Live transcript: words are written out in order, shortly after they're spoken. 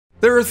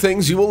There are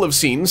things you will have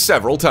seen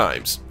several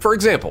times. For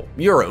example,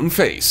 your own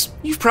face.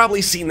 You've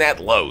probably seen that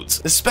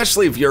loads,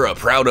 especially if you're a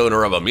proud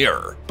owner of a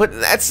mirror. But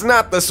that's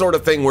not the sort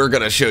of thing we're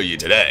gonna show you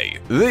today.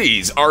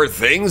 These are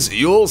things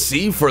you'll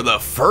see for the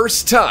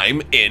first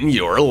time in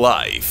your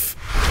life.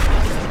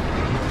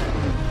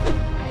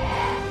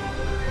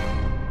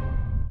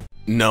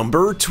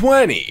 Number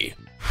 20.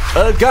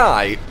 A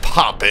guy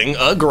popping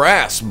a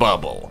grass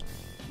bubble.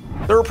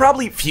 There are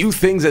probably few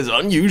things as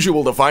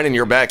unusual to find in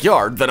your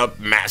backyard than a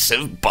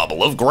massive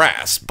bubble of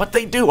grass, but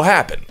they do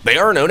happen. They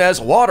are known as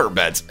water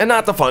beds, and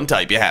not the fun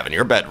type you have in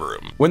your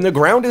bedroom. When the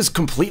ground is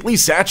completely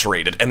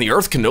saturated and the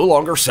earth can no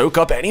longer soak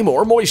up any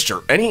more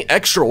moisture, any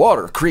extra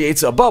water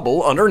creates a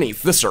bubble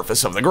underneath the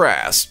surface of the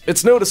grass.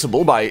 It's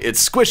noticeable by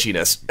its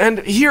squishiness, and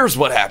here's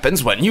what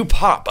happens when you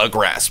pop a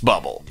grass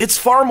bubble. It's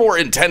far more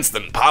intense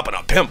than popping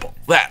a pimple,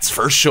 that's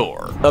for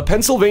sure. A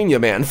Pennsylvania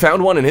man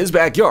found one in his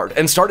backyard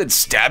and started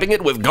stabbing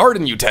it with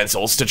garden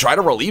utensils to try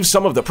to relieve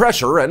some of the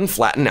pressure and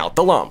flatten out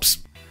the lumps.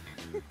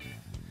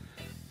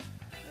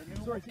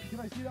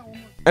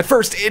 At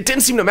first, it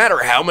didn't seem to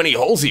matter how many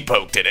holes he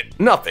poked in it.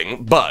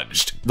 Nothing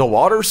budged. The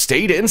water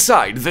stayed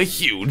inside the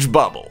huge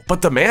bubble.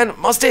 But the man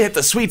must have hit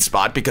the sweet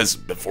spot because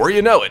before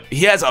you know it,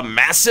 he has a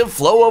massive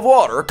flow of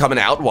water coming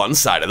out one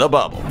side of the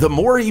bubble. The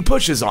more he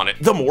pushes on it,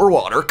 the more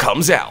water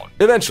comes out.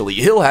 Eventually,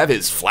 he'll have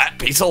his flat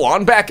piece of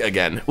lawn back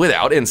again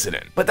without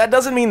incident. But that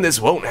doesn't mean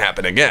this won't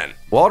happen again.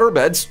 Water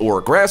beds, or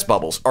grass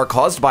bubbles, are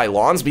caused by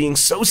lawns being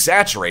so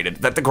saturated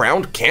that the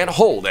ground can't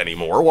hold any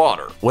more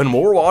water. When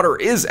more water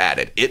is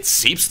added, it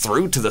seeps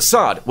through to the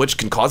sod, which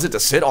can cause it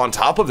to sit on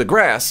top of the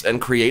grass and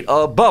create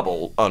a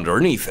bubble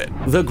underneath it.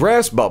 The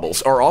grass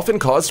bubbles are often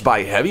caused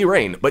by heavy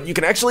rain, but you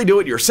can actually do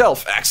it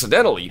yourself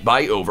accidentally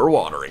by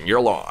overwatering your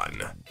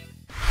lawn.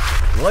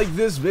 Like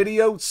this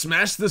video,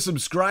 smash the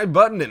subscribe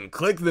button and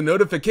click the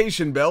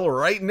notification bell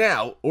right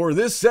now, or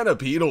this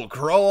centipede will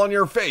crawl on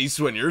your face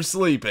when you're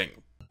sleeping.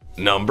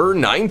 Number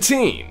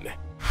 19.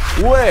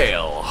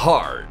 Whale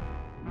heart.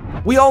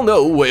 We all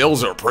know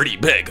whales are pretty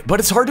big, but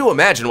it's hard to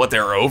imagine what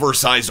their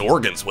oversized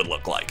organs would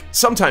look like.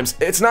 Sometimes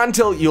it's not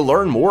until you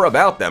learn more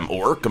about them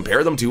or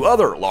compare them to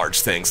other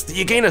large things that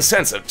you gain a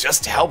sense of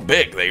just how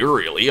big they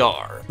really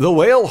are. The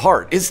whale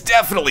heart is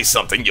definitely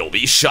something you'll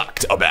be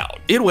shocked about.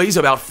 It weighs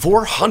about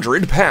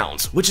 400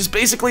 pounds, which is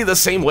basically the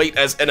same weight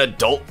as an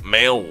adult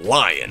male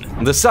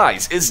lion. The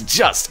size is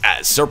just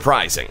as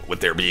surprising, with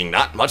there being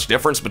not much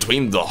difference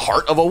between the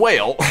heart of a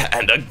whale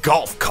and a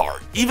golf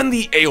cart. Even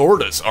the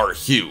aortas are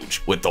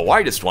huge, with the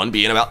widest one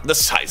being about the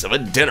size of a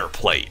dinner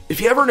plate. If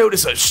you ever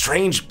notice a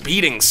strange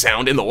beating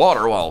sound in the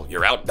water while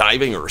you're out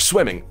diving or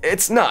swimming,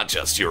 it's not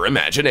just your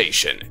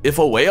imagination. If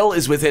a whale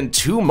is within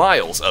 2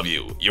 miles of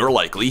you, you're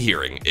likely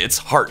hearing its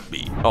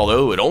heartbeat.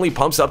 Although it only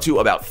pumps up to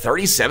about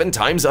 37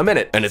 times a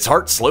minute, and its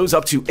heart slows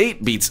up to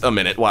 8 beats a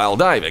minute while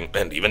diving,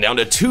 and even down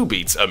to 2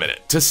 beats a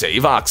minute to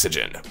save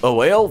oxygen. A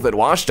whale that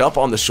washed up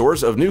on the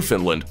shores of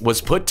Newfoundland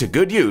was put to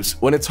good use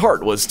when its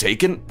heart was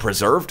taken,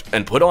 preserved,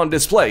 and put on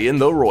display in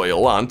the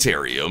Royal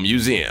Ontario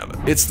Museum.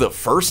 It's the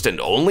first and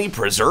only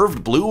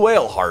preserved blue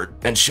whale heart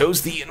and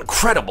shows the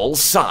incredible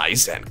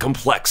size and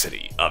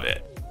complexity of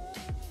it.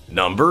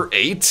 Number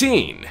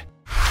 18.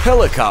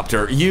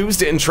 Helicopter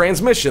used in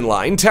transmission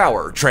line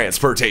tower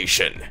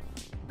transportation.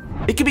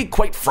 It can be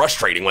quite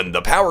frustrating when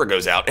the power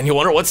goes out and you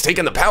wonder what's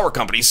taking the power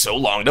company so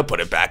long to put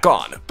it back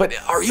on. But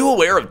are you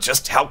aware of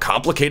just how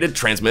complicated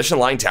transmission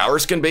line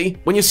towers can be?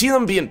 When you see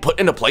them being put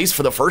into place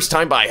for the first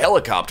time by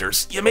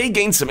helicopters, you may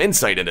gain some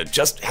insight into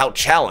just how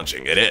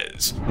challenging it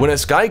is. When a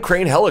Sky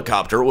Crane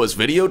helicopter was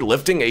videoed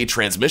lifting a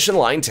transmission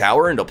line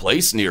tower into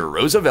place near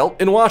Roosevelt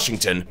in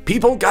Washington,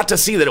 people got to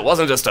see that it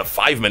wasn't just a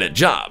 5-minute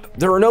job.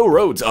 There are no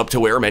roads up to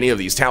where many of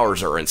these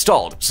towers are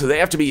installed, so they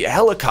have to be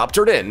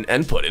helicoptered in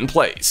and put in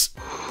place.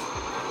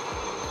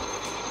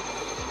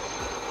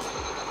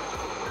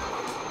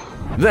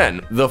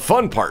 Then, the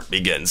fun part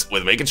begins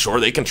with making sure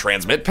they can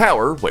transmit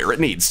power where it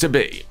needs to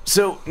be.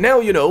 So now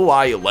you know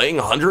why laying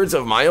hundreds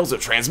of miles of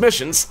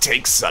transmissions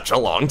takes such a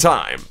long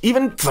time.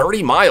 Even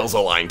 30 miles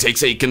of line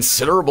takes a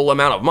considerable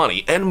amount of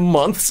money and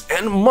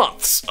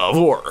months of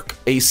work.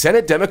 A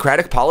Senate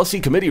Democratic Policy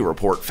Committee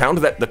report found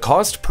that the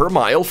cost per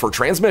mile for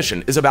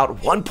transmission is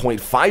about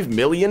 $1.5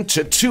 million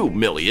to $2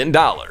 million.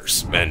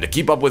 And to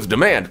keep up with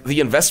demand, the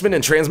investment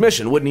in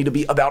transmission would need to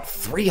be about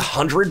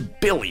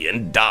 $300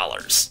 billion.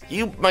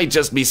 You might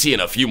just be seeing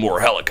a few more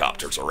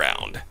helicopters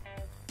around.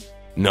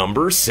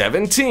 Number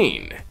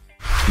 17.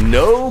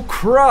 No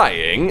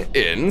crying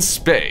in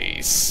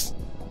space.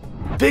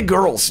 Big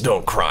girls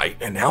don't cry,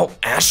 and now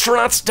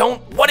astronauts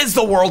don't? What is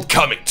the world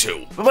coming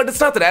to? But it's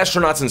not that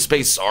astronauts in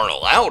space aren't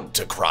allowed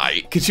to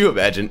cry. Could you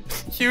imagine?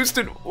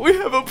 Houston, we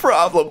have a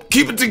problem.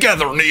 Keep it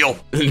together, Neil.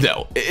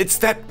 No, it's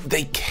that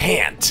they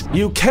can't.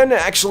 You can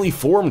actually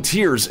form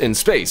tears in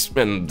space,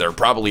 and there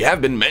probably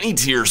have been many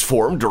tears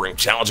formed during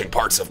challenging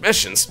parts of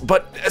missions,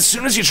 but as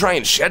soon as you try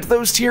and shed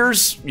those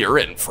tears, you're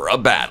in for a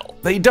battle.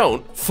 they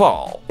don't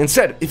fall.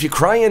 Instead, if you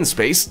cry in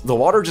space, the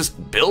water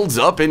just builds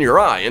up in your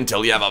eye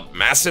until you have a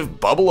massive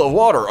bubble of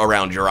water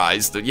around your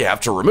eyes that you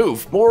have to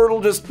remove, or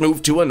it'll just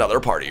move to another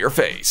part of your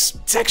face.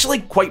 It's actually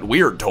quite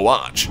weird to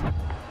watch.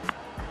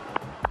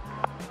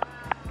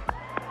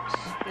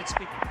 It's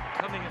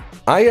becoming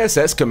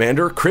ISS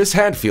Commander Chris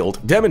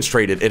Hadfield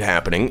demonstrated it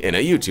happening in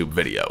a YouTube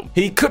video.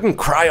 He couldn't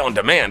cry on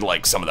demand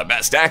like some of the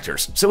best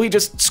actors, so he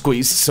just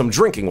squeezed some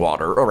drinking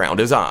water around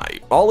his eye.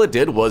 All it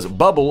did was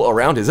bubble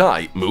around his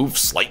eye, move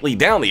slightly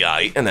down the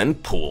eye, and then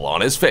pool on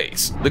his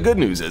face. The good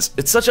news is,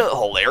 it's such a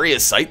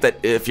hilarious sight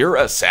that if you're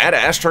a sad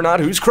astronaut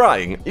who's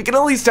crying, you can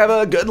at least have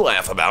a good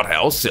laugh about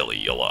how silly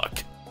you look.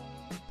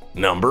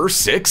 Number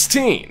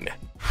 16.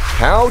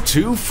 How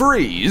to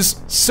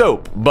freeze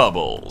soap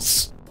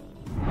bubbles.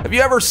 Have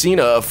you ever seen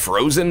a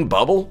frozen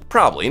bubble?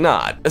 Probably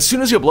not. As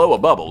soon as you blow a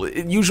bubble,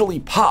 it usually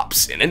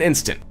pops in an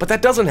instant, but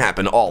that doesn't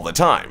happen all the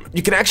time.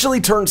 You can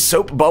actually turn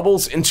soap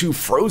bubbles into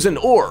frozen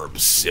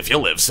orbs if you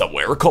live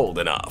somewhere cold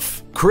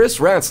enough. Chris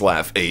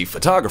Ratzlaff, a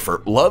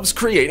photographer, loves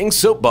creating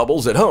soap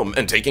bubbles at home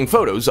and taking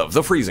photos of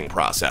the freezing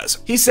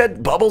process. He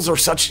said bubbles are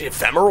such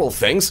ephemeral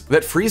things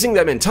that freezing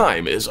them in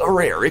time is a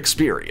rare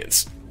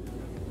experience.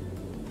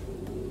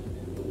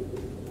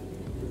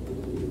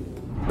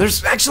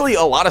 There's actually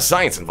a lot of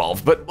science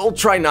involved, but we'll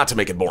try not to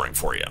make it boring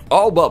for you.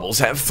 All bubbles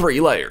have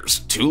 3 layers,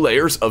 2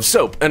 layers of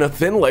soap and a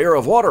thin layer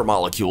of water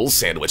molecules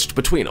sandwiched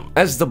between them.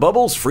 As the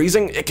bubble's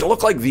freezing, it can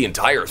look like the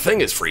entire thing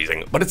is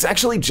freezing, but it's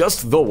actually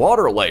just the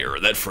water layer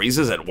that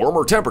freezes at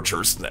warmer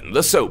temperatures than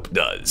the soap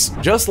does.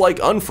 Just like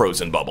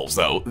unfrozen bubbles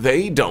though,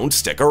 they don't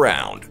stick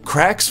around.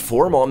 Cracks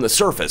form on the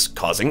surface,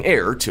 causing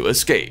air to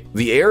escape.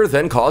 The air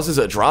then causes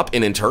a drop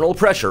in internal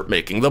pressure,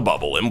 making the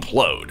bubble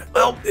implode.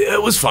 Well,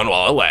 it was fun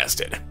while it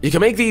lasted. You can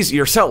make these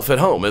yourself at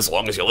home as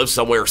long as you live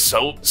somewhere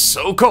so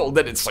cold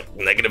that it's like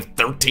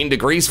 -13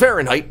 degrees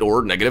Fahrenheit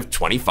or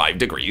 -25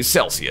 degrees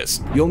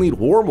Celsius. You'll need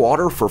warm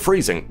water for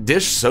freezing,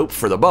 dish soap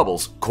for the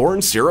bubbles,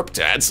 corn syrup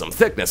to add some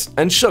thickness,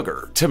 and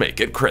sugar to make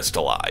it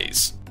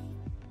crystallize.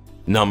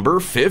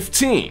 Number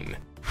 15.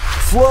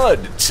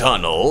 Flood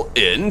tunnel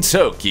in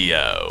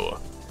Tokyo.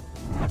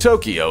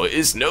 Tokyo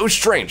is no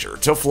stranger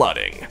to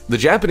flooding. The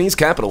Japanese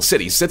capital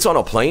city sits on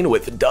a plain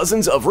with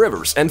dozens of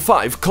rivers and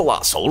 5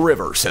 colossal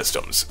river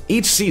systems.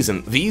 Each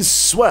season, these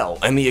swell,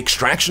 and the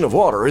extraction of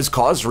water has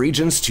caused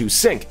regions to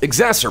sink,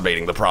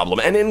 exacerbating the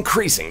problem and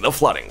increasing the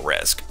flooding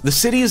risk. The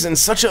city is in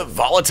such a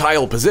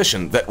volatile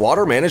position that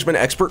water management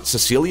expert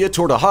Cecilia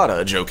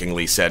Tortajada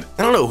jokingly said,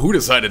 "I don't know who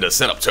decided to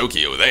set up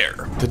Tokyo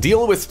there." To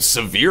deal with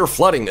severe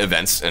flooding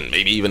events and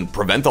maybe even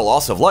prevent the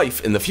loss of life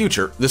in the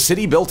future, the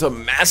city built a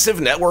massive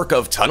network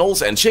of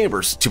tunnels and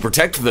chambers to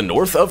protect the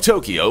north of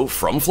Tokyo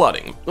from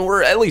flooding,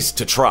 or at least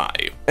to try.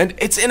 And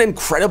it's an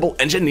incredible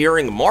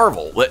engineering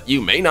marvel that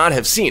you may not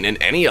have seen in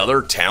any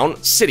other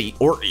town, city,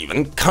 or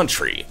even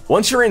country.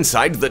 Once you're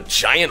inside the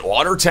giant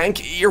water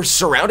tank, you're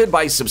surrounded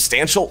by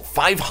substantial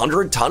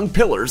 500-ton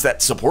pillars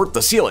that support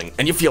the ceiling,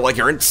 and you feel like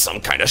you're in some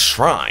kind of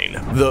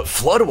shrine. The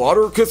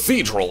Floodwater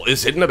Cathedral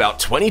is hidden about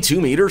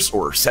 22 meters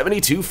or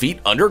 72 feet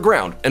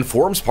underground and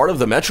forms part of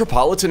the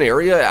metropolitan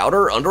area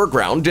outer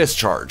underground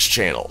discharge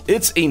channel.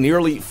 It's a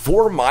nearly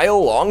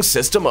 4-mile-long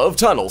system of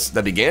tunnels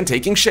that began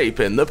taking shape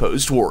in the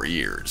post-war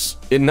years.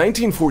 In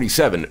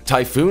 1947,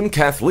 Typhoon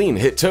Kathleen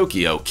hit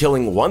Tokyo,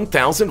 killing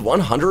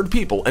 1,100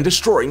 people and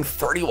destroying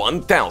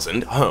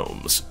 31,000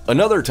 homes.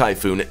 Another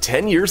typhoon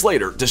 10 years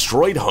later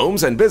destroyed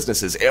homes and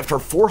businesses after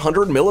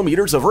 400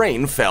 millimeters of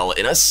rain fell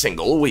in a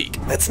single week.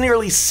 That's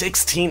nearly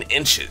 16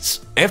 inches.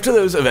 After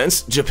those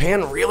events,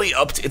 Japan really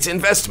upped its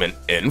investment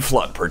in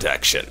flood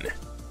protection.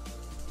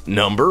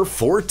 Number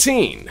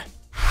 14.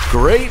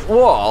 Great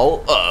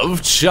Wall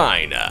of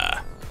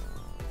China.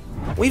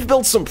 We've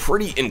built some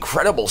pretty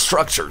incredible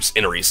structures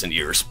in recent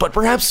years, but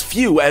perhaps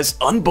few as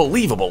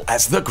unbelievable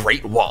as the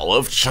Great Wall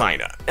of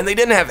China. And they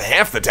didn't have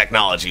half the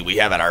technology we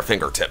have at our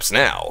fingertips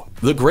now.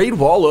 The Great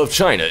Wall of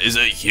China is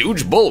a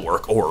huge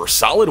bulwark or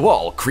solid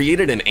wall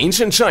created in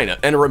ancient China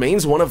and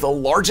remains one of the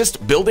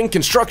largest building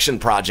construction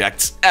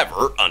projects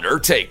ever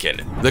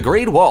undertaken. The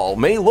Great Wall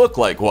may look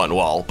like one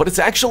wall, but it's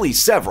actually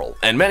several,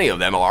 and many of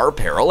them are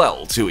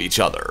parallel to each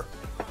other.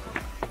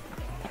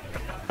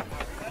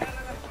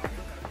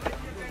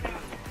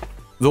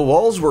 The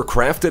walls were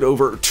crafted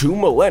over 2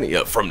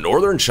 millennia from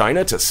northern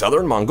China to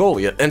southern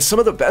Mongolia, and some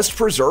of the best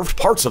preserved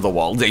parts of the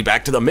wall date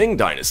back to the Ming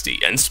Dynasty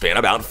and span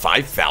about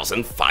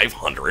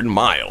 5,500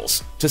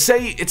 miles. To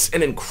say it's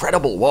an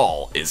incredible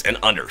wall is an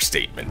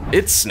understatement.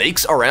 It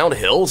snakes around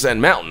hills and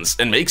mountains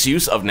and makes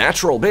use of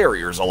natural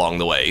barriers along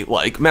the way,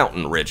 like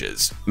mountain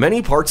ridges.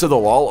 Many parts of the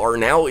wall are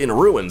now in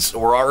ruins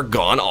or are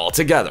gone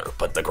altogether,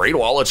 but the Great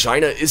Wall of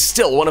China is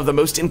still one of the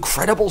most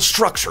incredible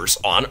structures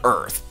on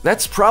Earth.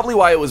 That's probably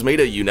why it was made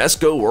a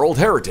UNESCO World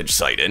Heritage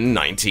Site in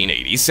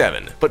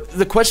 1987. But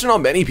the question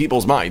on many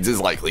people's minds is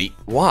likely,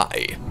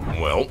 why?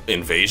 Well,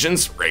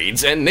 invasions,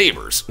 raids, and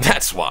neighbors.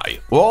 That's why.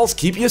 Walls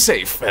keep you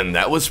safe, and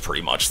that was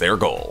pretty much their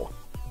goal.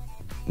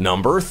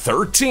 Number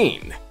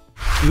 13.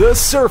 The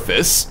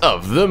surface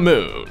of the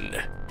moon.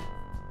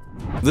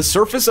 The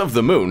surface of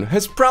the moon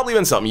has probably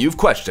been something you've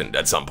questioned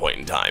at some point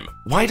in time.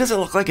 Why does it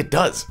look like it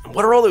does?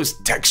 What are all those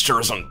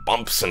textures and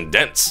bumps and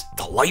dents?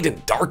 The light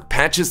and dark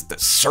patches, the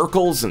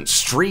circles and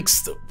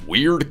streaks, the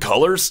weird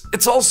colors?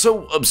 It's all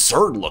so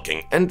absurd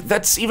looking, and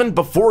that's even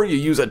before you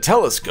use a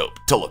telescope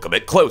to look a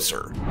bit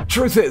closer.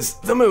 Truth is,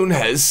 the moon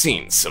has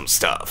seen some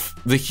stuff.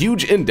 The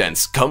huge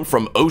indents come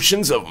from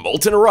oceans of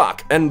molten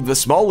rock, and the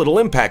small little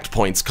impact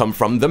points come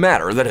from the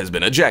matter that has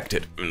been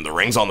ejected. And the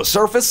rings on the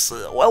surface,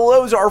 well,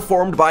 those are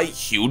formed by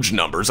huge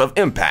numbers of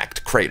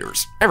impact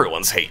craters.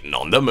 Everyone's hating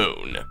on the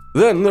moon.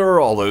 Then there are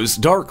all those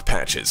dark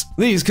patches.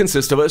 These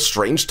consist of a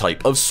strange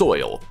type of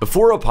soil.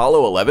 Before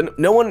Apollo 11,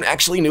 no one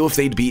actually knew if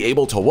they'd be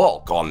able to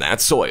walk on that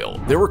soil.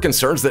 There were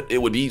concerns that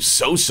it would be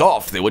so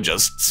soft they would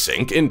just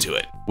sink into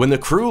it. When the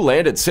crew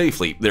landed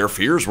safely, their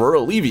fears were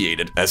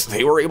alleviated as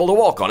they were able to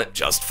walk on it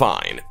just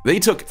fine. They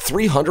took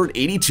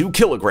 382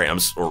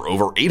 kilograms, or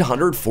over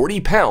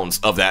 840 pounds,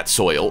 of that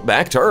soil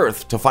back to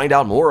Earth to find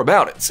out more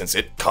about it since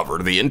it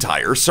covered the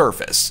entire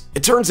surface.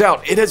 It turns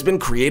out it has been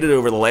created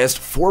over the last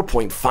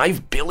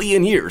 4.5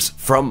 billion years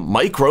from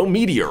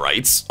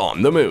micrometeorites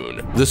on the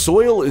moon. The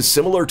soil is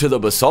similar to the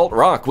basalt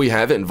rock we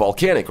have in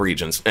volcanic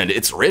regions, and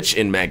it's rich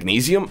in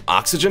magnesium,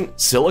 oxygen,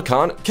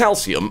 silicon,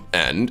 calcium,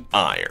 and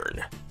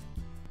iron.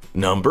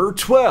 Number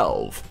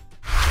 12.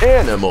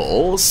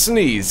 Animal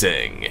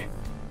sneezing.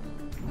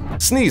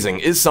 Sneezing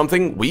is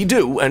something we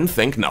do and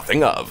think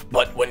nothing of,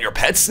 but when your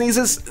pet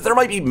sneezes, there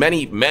might be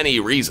many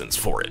reasons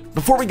for it.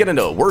 Before we get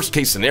into worst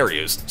case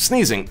scenarios,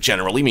 sneezing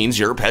generally means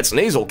your pet's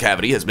nasal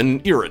cavity has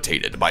been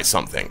irritated by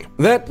something.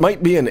 That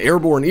might be an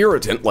airborne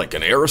irritant like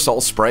an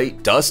aerosol spray,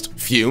 dust,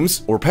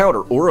 fumes, or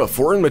powder, or a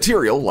foreign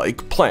material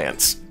like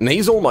plants.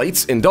 Nasal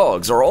mites in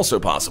dogs are also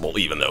possible,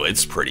 even though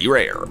it's pretty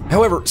rare.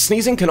 However,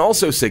 sneezing can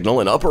also signal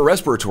an upper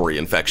respiratory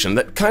infection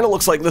that kind of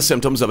looks like the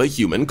symptoms of a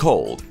human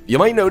cold. You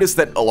might notice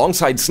that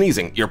alongside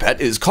sneezing, your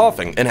pet is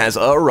coughing and has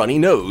a runny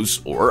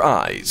nose or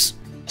eyes.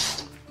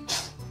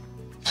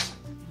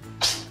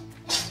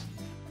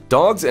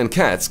 Dogs and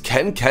cats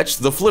can catch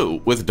the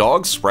flu, with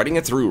dogs spreading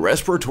it through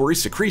respiratory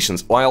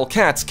secretions while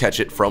cats catch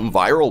it from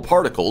viral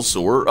particles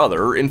or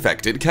other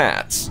infected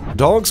cats.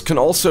 Dogs can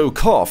also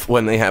cough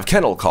when they have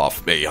kennel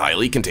cough, a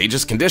highly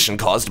contagious condition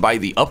caused by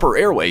the upper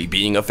airway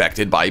being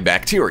affected by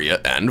bacteria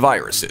and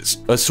viruses.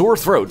 A sore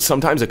throat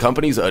sometimes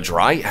accompanies a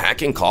dry,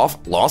 hacking cough,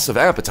 loss of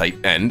appetite,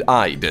 and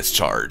eye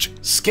discharge.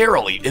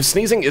 Scarily, if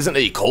sneezing isn't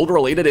a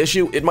cold-related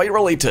issue, it might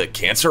relate to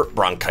cancer,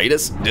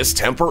 bronchitis,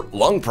 distemper,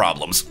 lung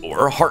problems,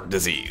 or heart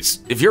disease.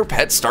 If your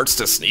pet starts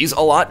to sneeze a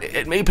lot,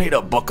 it may pay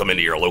to book them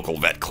into your local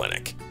vet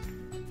clinic.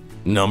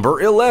 Number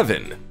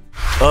 11.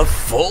 A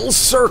full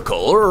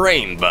circle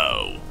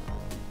rainbow.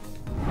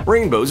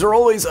 Rainbows are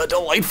always a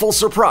delightful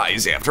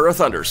surprise after a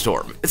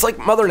thunderstorm. It's like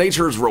Mother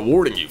Nature's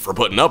rewarding you for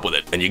putting up with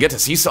it, and you get to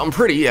see something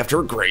pretty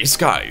after gray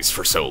skies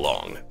for so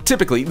long.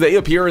 Typically, they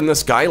appear in the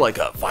sky like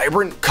a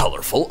vibrant,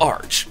 colorful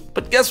arch.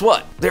 But guess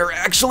what? They're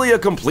actually a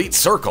complete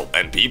circle,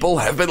 and people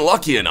have been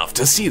lucky enough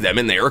to see them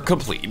in their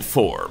complete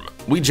form.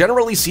 We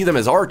generally see them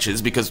as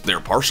arches because they're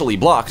partially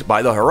blocked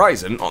by the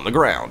horizon on the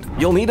ground.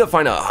 You'll need to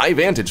find a high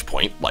vantage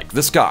point like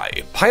the sky.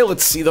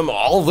 Pilots see them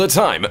all the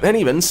time, and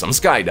even some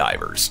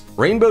skydivers.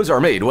 Rainbows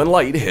are made when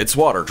light hits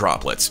water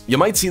droplets. You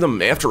might see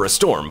them after a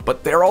storm,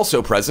 but they're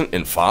also present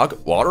in fog,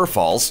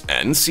 waterfalls,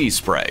 and sea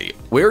spray.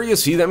 Where you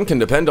see them can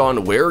depend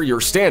on where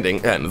you're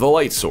standing and the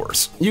light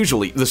source.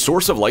 Usually, the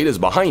source of light is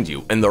behind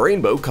you, and the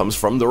rainbow comes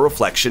from the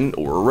reflection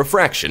or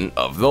refraction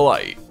of the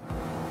light.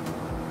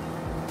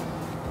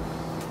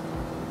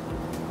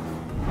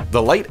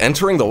 The light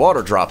entering the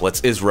water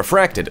droplets is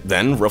refracted,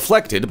 then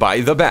reflected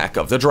by the back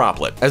of the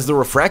droplet. As the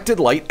refracted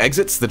light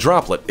exits the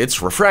droplet,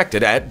 it's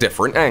refracted at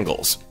different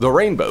angles. The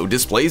rainbow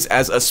displays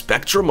as a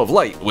spectrum of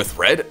light with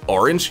red,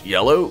 orange,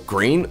 yellow,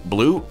 green,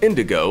 blue,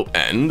 indigo,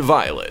 and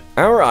violet.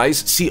 Our eyes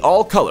see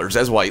all colors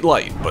as white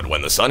light, but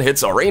when the sun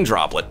hits a rain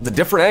droplet, the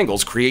different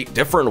angles create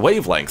different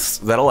wavelengths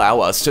that allow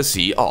us to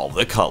see all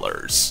the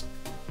colors.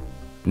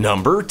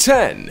 Number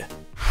 10.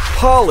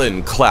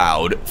 Pollen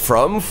cloud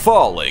from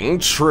falling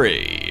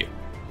tree.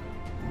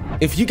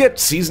 If you get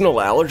seasonal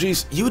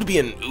allergies, you would be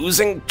an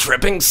oozing,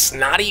 dripping,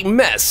 snotty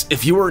mess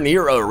if you were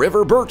near a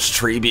river birch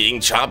tree being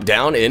chopped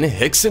down in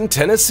Hickson,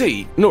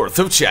 Tennessee, north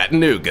of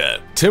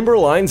Chattanooga.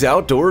 Timberlines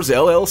Outdoors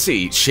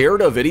LLC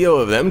shared a video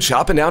of them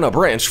chopping down a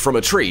branch from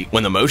a tree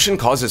when the motion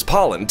causes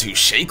pollen to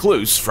shake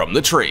loose from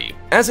the tree.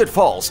 As it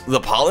falls, the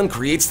pollen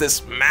creates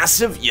this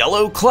massive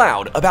yellow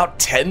cloud about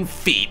 10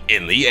 feet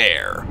in the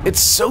air.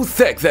 It's so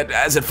thick that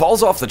as it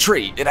falls off the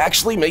tree, it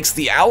actually makes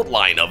the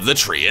outline of the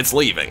tree it's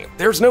leaving.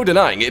 There's no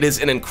denying it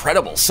is an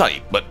incredible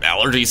sight, but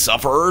allergy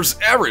sufferers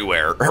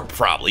everywhere are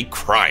probably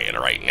crying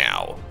right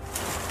now.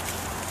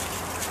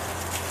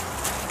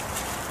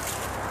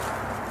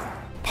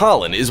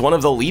 Pollen is one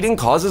of the leading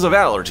causes of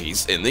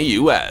allergies in the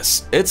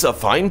US. It's a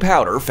fine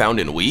powder found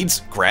in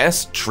weeds,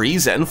 grass,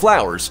 trees, and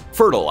flowers,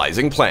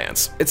 fertilizing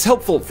plants. It's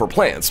helpful for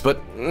plants,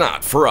 but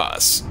not for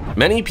us.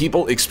 Many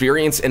people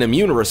experience an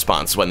immune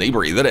response when they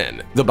breathe it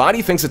in. The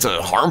body thinks it's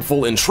a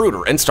harmful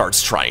intruder and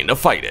starts trying to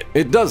fight it.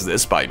 It does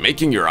this by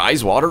making your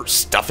eyes water,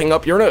 stuffing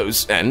up your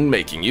nose, and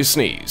making you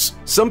sneeze.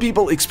 Some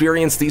people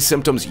experience these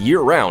symptoms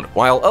year-round,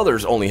 while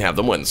others only have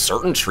them when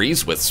certain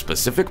trees with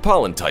specific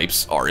pollen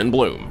types are in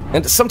bloom.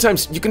 And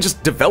sometimes you can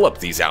just develop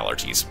these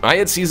allergies. I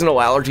had seasonal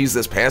allergies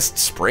this past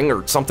spring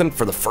or something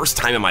for the first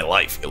time in my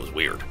life. It was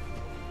weird.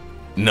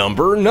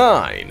 Number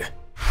 9.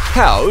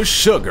 How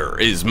sugar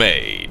is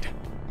made.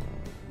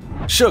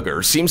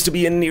 Sugar seems to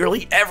be in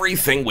nearly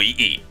everything we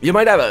eat. You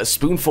might have a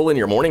spoonful in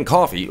your morning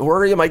coffee,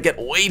 or you might get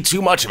way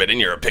too much of it in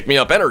your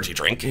pick-me-up energy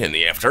drink in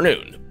the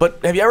afternoon. But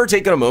have you ever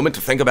taken a moment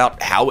to think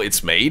about how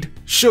it's made?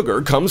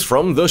 Sugar comes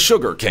from the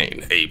sugar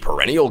cane, a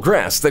perennial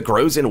grass that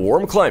grows in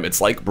warm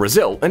climates like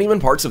Brazil and even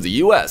parts of the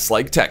US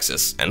like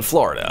Texas and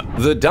Florida.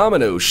 The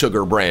Domino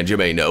sugar brand you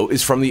may know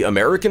is from the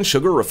American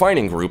Sugar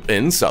Refining Group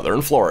in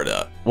southern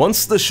Florida.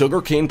 Once the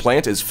sugarcane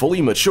plant is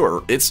fully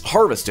mature, it's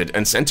harvested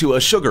and sent to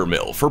a sugar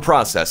mill for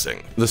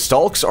processing. The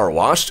stalks are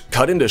washed,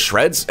 cut into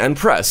shreds, and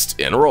pressed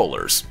in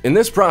rollers. In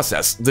this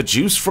process, the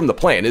juice from the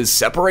plant is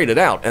separated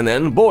out and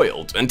then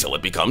boiled until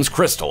it becomes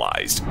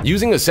crystallized.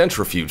 Using a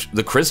centrifuge,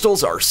 the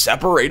crystals are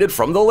separated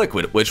from the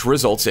liquid, which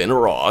results in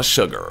raw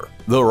sugar.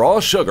 The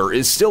raw sugar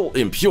is still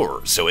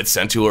impure, so it's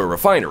sent to a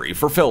refinery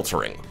for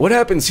filtering. What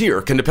happens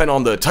here can depend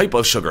on the type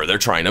of sugar they're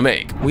trying to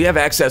make. We have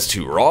access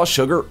to raw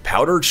sugar,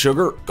 powdered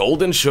sugar,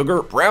 golden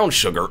sugar, brown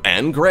sugar,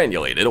 and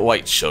granulated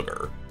white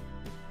sugar.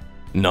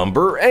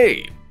 Number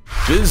 8.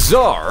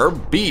 Bizarre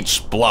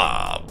beach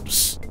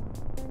blobs.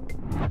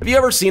 Have you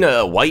ever seen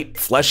a white,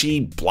 fleshy,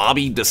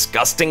 blobby,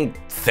 disgusting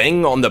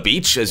thing on the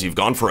beach as you've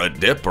gone for a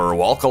dip or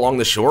walk along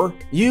the shore?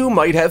 You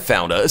might have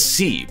found a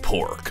sea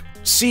pork.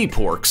 Sea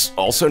porks,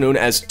 also known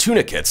as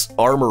tunicates,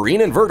 are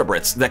marine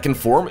invertebrates that can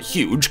form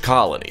huge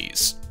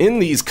colonies. In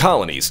these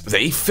colonies,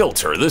 they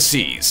filter the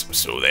seas,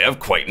 so they have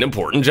quite an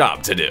important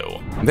job to do.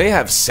 They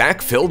have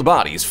sac-filled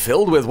bodies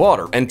filled with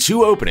water and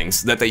 2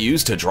 openings that they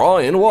use to draw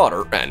in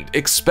water and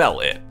expel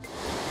it.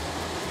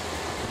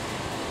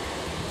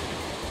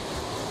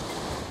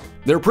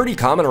 They're pretty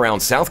common around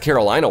South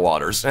Carolina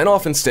waters and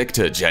often stick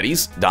to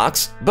jetties,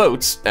 docks,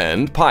 boats,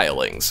 and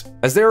pilings.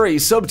 As they're a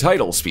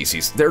subtidal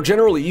species, they're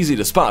generally easy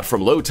to spot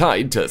from low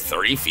tide to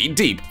 30 feet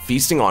deep,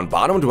 feasting on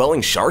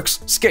bottom-dwelling sharks,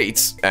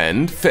 skates,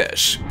 and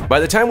fish. By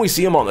the time we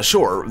see them on the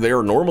shore,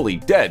 they're normally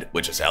dead,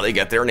 which is how they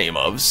get their name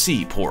of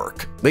sea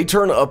pork. They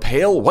turn a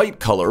pale white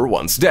color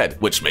once dead,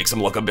 which makes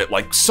them look a bit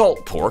like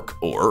salt pork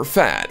or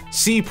fat.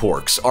 Sea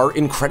porks are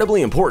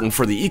incredibly important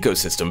for the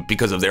ecosystem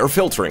because of their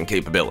filtering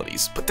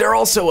capabilities, but they're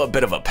also a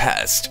bit of a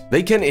pest.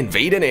 They can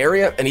invade an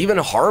area and even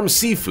harm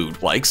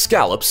seafood like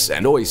scallops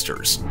and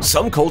oysters.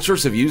 Some cultures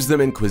have used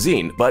them in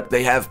cuisine, but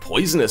they have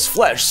poisonous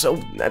flesh, so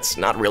that's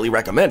not really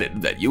recommended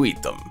that you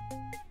eat them.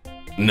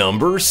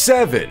 Number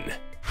 7.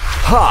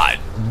 Hot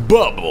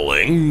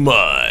bubbling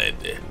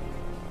mud.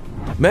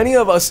 Many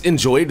of us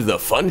enjoyed the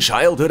fun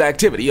childhood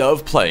activity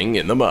of playing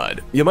in the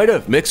mud. You might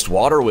have mixed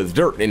water with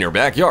dirt in your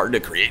backyard to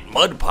create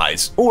mud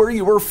pies, or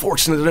you were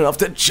fortunate enough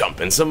to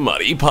jump in some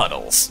muddy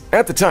puddles.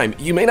 At the time,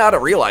 you may not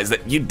have realized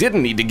that you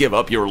didn't need to give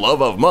up your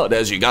love of mud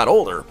as you got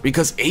older,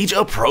 because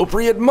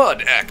age-appropriate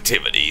mud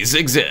activities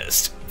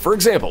exist. For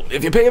example,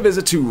 if you pay a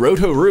visit to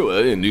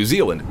Rotorua in New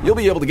Zealand, you'll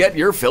be able to get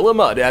your fill of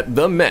mud at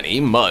the many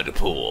mud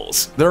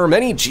pools. There are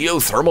many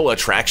geothermal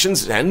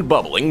attractions and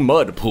bubbling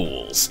mud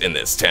pools in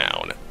this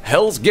town.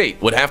 Hell's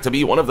Gate would have to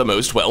be one of the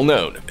most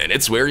well-known, and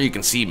it's where you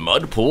can see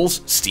mud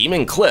pools,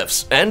 steaming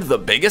cliffs, and the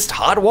biggest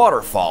hot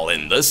waterfall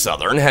in the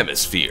southern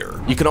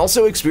hemisphere. You can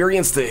also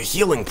experience the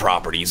healing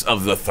properties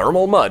of the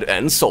thermal mud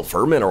and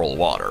sulfur mineral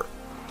water.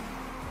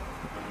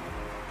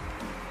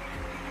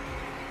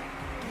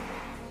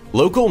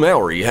 Local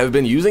Maori have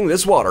been using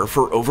this water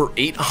for over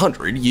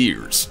 800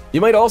 years. You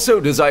might also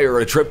desire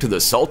a trip to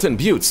the Salton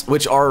Buttes,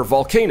 which are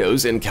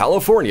volcanoes in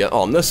California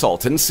on the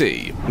Salton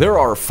Sea. There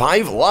are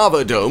 5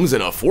 lava domes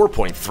in a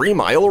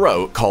 4.3-mile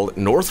row called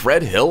North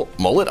Red Hill,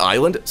 Mullet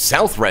Island,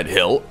 South Red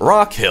Hill,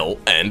 Rock Hill,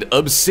 and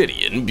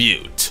Obsidian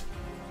Butte.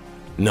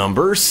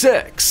 Number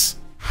 6.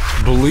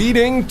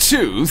 Bleeding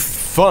tooth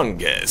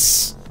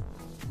fungus.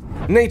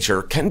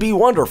 Nature can be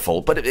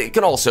wonderful, but it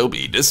can also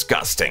be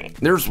disgusting.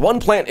 There's one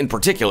plant in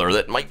particular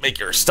that might make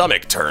your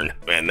stomach turn,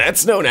 and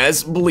that's known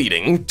as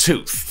bleeding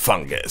tooth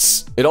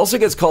fungus. It also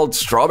gets called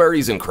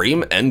strawberries and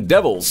cream and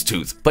devil's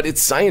tooth, but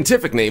its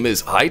scientific name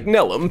is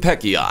Hydnellum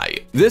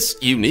peckii. This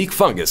unique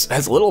fungus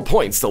has little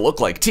points that look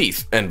like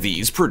teeth, and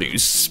these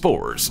produce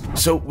spores.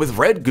 So with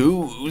red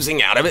goo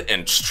oozing out of it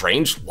and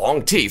strange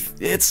long teeth,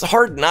 it's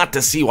hard not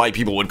to see why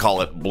people would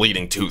call it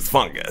bleeding tooth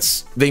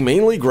fungus. They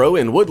mainly grow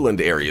in woodland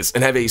areas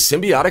and have a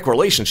symbiotic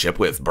relationship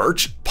with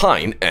birch,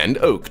 pine, and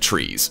oak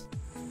trees.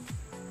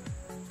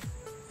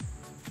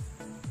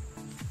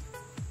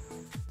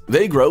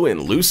 They grow in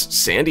loose,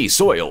 sandy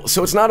soil,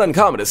 so it's not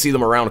uncommon to see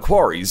them around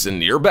quarries and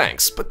near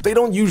banks, but they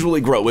don't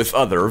usually grow with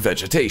other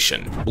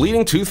vegetation.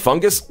 Bleeding tooth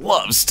fungus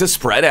loves to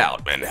spread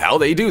out, and how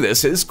they do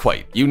this is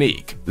quite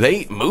unique.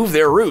 They move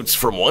their roots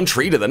from one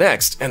tree to the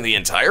next, and the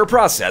entire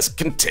process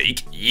can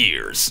take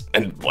years.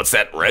 And what's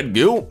that red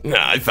goo?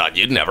 I thought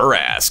you'd never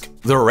ask.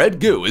 The red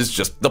goo is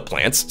just the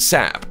plant's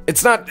sap.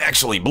 It's not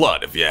actually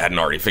blood, if you hadn't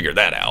already figured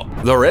that out.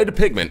 The red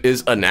pigment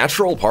is a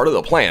natural part of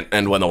the plant,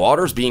 and when the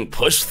water's being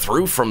pushed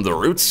through from the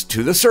roots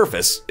to the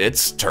surface,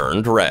 it's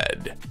turned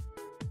red.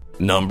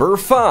 Number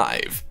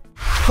 5.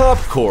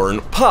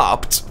 Popcorn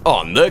popped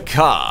on the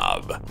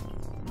cob.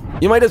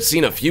 You might have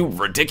seen a few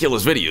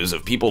ridiculous videos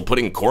of people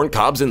putting corn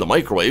cobs in the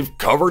microwave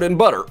covered in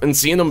butter and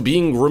seeing them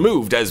being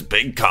removed as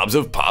big cobs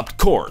of popped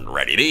corn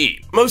ready to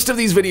eat. Most of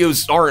these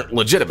videos aren't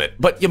legitimate,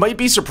 but you might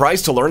be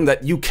surprised to learn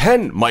that you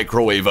can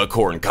microwave a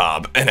corn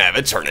cob and have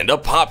it turn into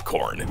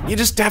popcorn. You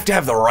just have to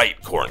have the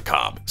right corn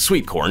cob.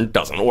 Sweet corn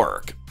doesn't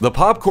work. The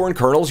popcorn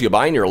kernels you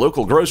buy in your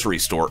local grocery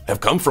store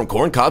have come from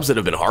corn cobs that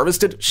have been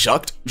harvested,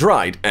 shucked,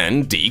 dried,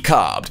 and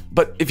decobbed.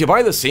 But if you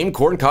buy the same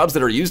corn cobs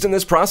that are used in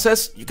this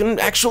process, you can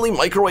actually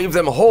microwave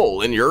them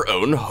whole in your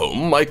own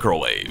home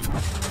microwave.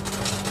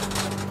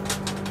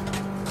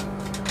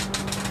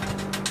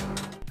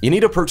 You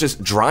need to purchase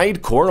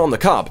dried corn on the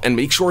cob and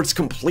make sure it's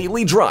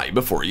completely dry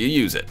before you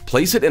use it.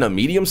 Place it in a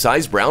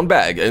medium-sized brown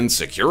bag and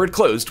secure it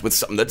closed with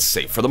something that's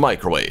safe for the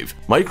microwave.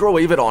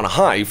 Microwave it on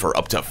high for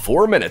up to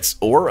 4 minutes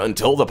or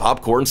until the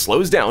popcorn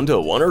slows down to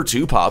 1 or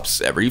 2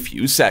 pops every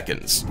few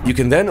seconds. You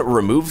can then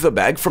remove the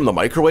bag from the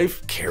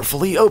microwave,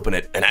 carefully open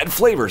it, and add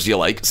flavors you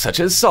like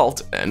such as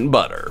salt and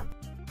butter.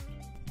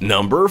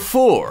 Number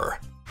 4.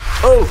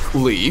 Oak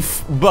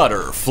leaf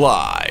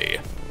butterfly.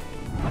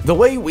 The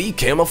way we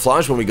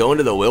camouflage when we go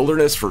into the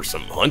wilderness for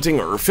some hunting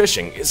or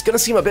fishing is gonna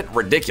seem a bit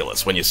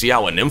ridiculous when you see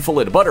how a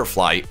nymphalid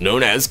butterfly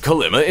known as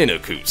Kallima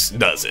inachus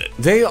does it.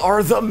 They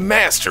are the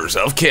masters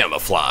of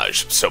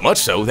camouflage, so much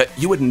so that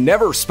you would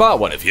never spot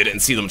one if you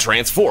didn't see them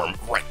transform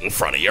right in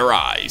front of your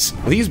eyes.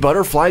 These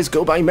butterflies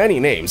go by many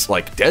names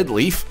like dead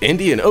leaf,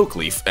 Indian oak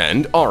leaf,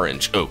 and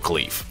orange oak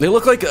leaf. They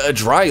look like a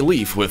dry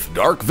leaf with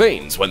dark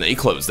veins when they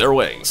close their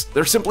wings.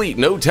 There's simply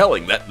no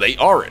telling that they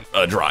aren't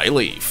a dry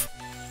leaf.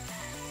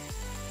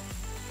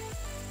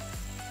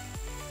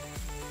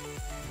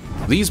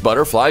 These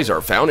butterflies are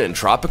found in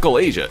tropical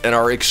Asia and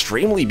are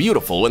extremely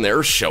beautiful when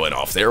they're showing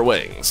off their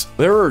wings.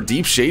 There are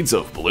deep shades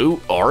of blue,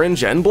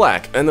 orange, and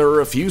black, and there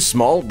are a few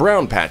small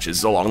brown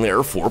patches along their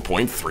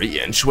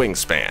 4.3-inch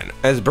wingspan.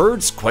 As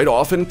birds quite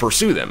often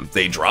pursue them,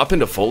 they drop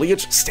into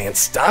foliage, stand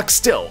stock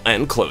still,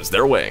 and close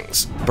their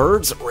wings.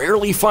 Birds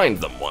rarely find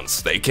them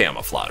once they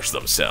camouflage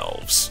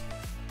themselves.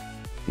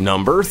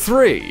 Number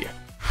 3.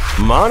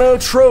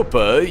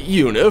 Monotropa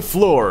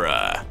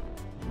uniflora.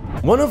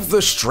 One of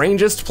the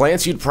strangest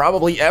plants you'd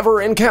probably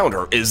ever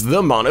encounter is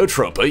the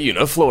Monotropa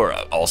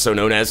uniflora, also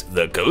known as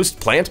the ghost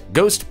plant,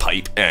 ghost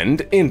pipe,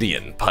 and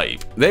Indian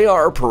pipe. They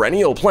are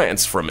perennial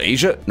plants from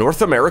Asia,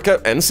 North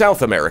America, and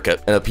South America,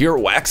 and appear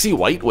waxy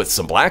white with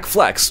some black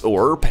flecks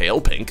or pale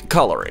pink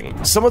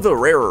coloring. Some of the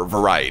rarer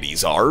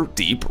varieties are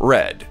deep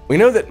red. We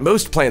know that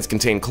most plants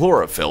contain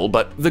chlorophyll,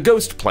 but the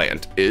ghost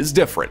plant is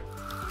different.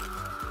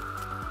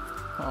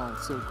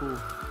 Oh, so cool.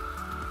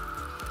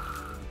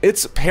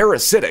 It's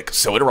parasitic,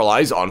 so it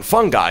relies on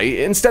fungi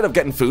instead of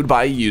getting food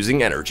by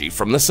using energy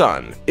from the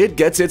sun. It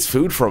gets its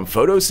food from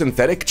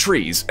photosynthetic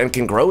trees and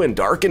can grow in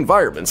dark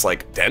environments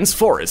like dense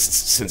forests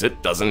since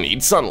it doesn't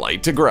need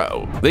sunlight to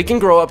grow. They can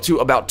grow up to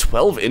about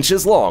 12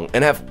 inches long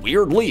and have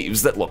weird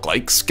leaves that look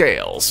like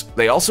scales.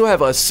 They also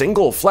have a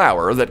single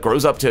flower that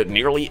grows up to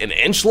nearly an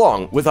inch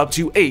long with up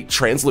to 8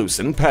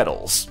 translucent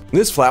petals.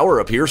 This flower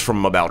appears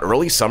from about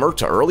early summer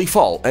to early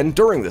fall, and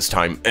during this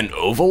time, an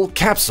oval,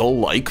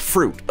 capsule-like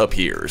fruit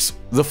appears.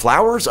 The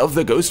flowers of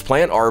the ghost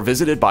plant are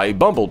visited by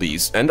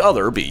bumblebees and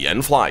other bee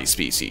and fly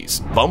species.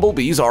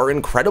 Bumblebees are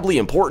incredibly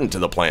important to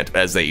the plant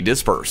as they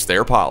disperse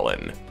their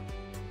pollen.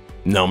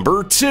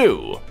 Number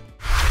 2.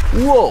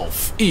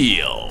 Wolf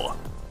eel.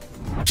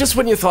 Just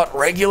when you thought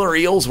regular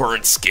eels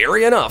weren't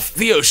scary enough,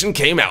 the ocean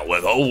came out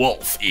with a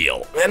wolf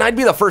eel. And I'd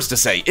be the first to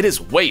say it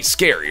is way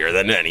scarier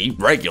than any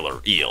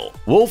regular eel.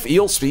 Wolf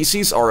eel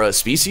species are a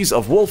species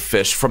of wolf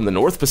fish from the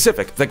North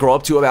Pacific that grow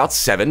up to about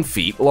 7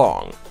 feet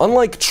long.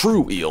 Unlike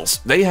true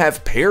eels, they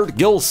have paired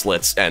gill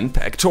slits and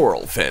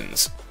pectoral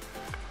fins.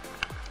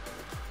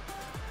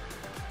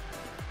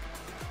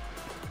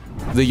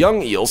 The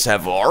young eels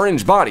have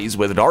orange bodies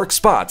with dark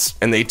spots,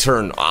 and they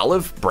turn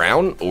olive,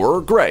 brown, or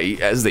gray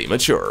as they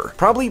mature.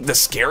 Probably the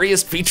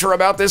scariest feature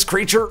about this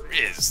creature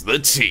is the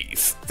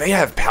teeth. They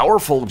have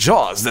powerful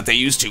jaws that they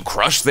use to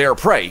crush their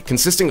prey,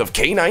 consisting of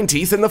canine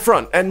teeth in the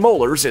front and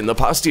molars in the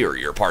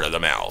posterior part of the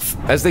mouth.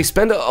 As they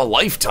spend a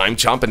lifetime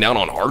chomping down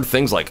on hard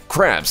things like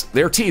crabs,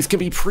 their teeth can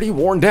be pretty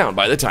worn down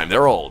by the time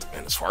they're old,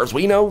 and as far as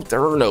we know,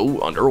 there are no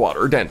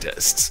underwater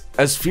dentists.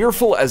 As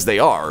fearful as they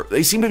are,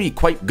 they seem to be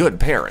quite good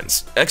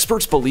parents.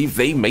 Experts believe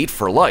they mate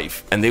for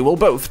life, and they will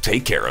both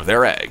take care of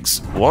their eggs.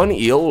 One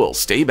eel will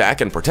stay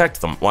back and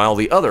protect them, while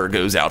the other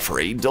goes out for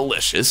a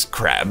delicious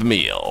crab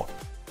meal.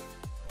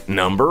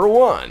 Number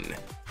 1.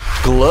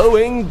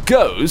 Glowing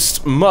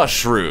ghost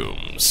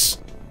mushrooms.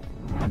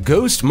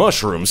 Ghost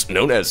mushrooms,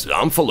 known as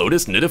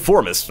Omphallotus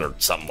nidiformis or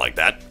something like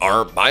that,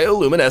 are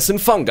bioluminescent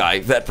fungi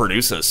that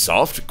produce a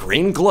soft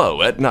green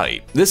glow at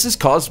night. This is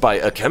caused by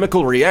a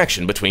chemical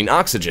reaction between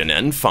oxygen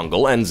and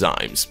fungal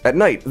enzymes. At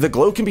night, the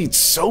glow can be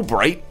so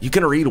bright you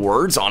can read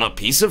words on a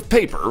piece of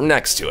paper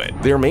next to it.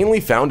 They are mainly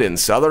found in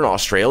southern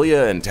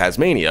Australia and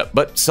Tasmania,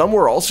 but some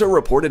were also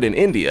reported in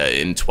India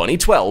in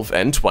 2012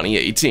 and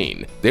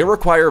 2018. They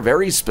require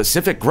very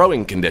specific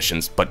growing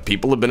conditions, but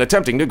people have been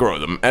attempting to grow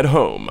them at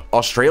home.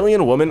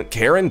 Australian woman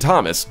Karen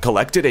Thomas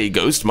collected a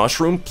ghost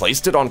mushroom,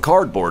 placed it on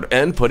cardboard,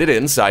 and put it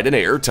inside an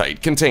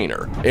airtight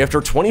container.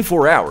 After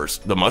 24 hours,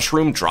 the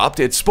mushroom dropped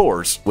its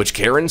spores, which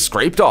Karen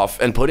scraped off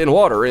and put in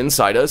water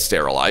inside a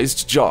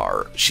sterilized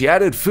jar. She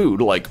added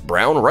food like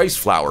brown rice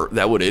flour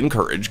that would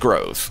encourage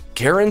growth.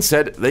 Karen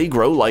said they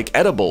grow like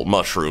edible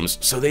mushrooms,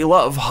 so they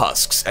love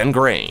husks and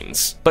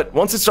grains. But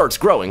once it starts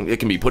growing, it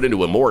can be put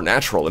into a more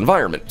natural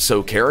environment,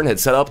 so Karen had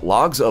set up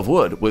logs of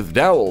wood with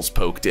dowels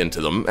poked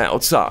into them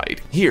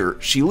outside. Here,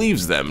 she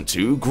leaves them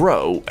to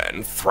grow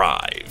and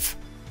thrive.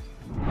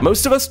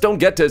 Most of us don't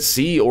get to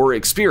see or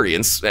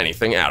experience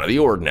anything out of the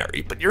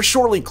ordinary, but you're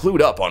surely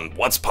clued up on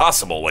what's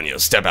possible when you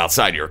step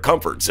outside your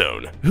comfort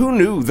zone. Who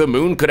knew the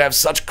moon could have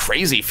such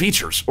crazy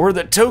features, or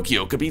that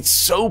Tokyo could be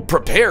so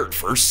prepared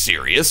for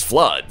serious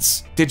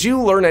floods? Did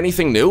you learn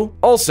anything new?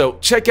 Also,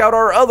 check out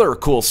our other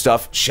cool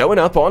stuff showing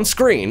up on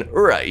screen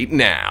right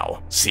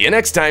now. See you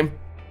next time!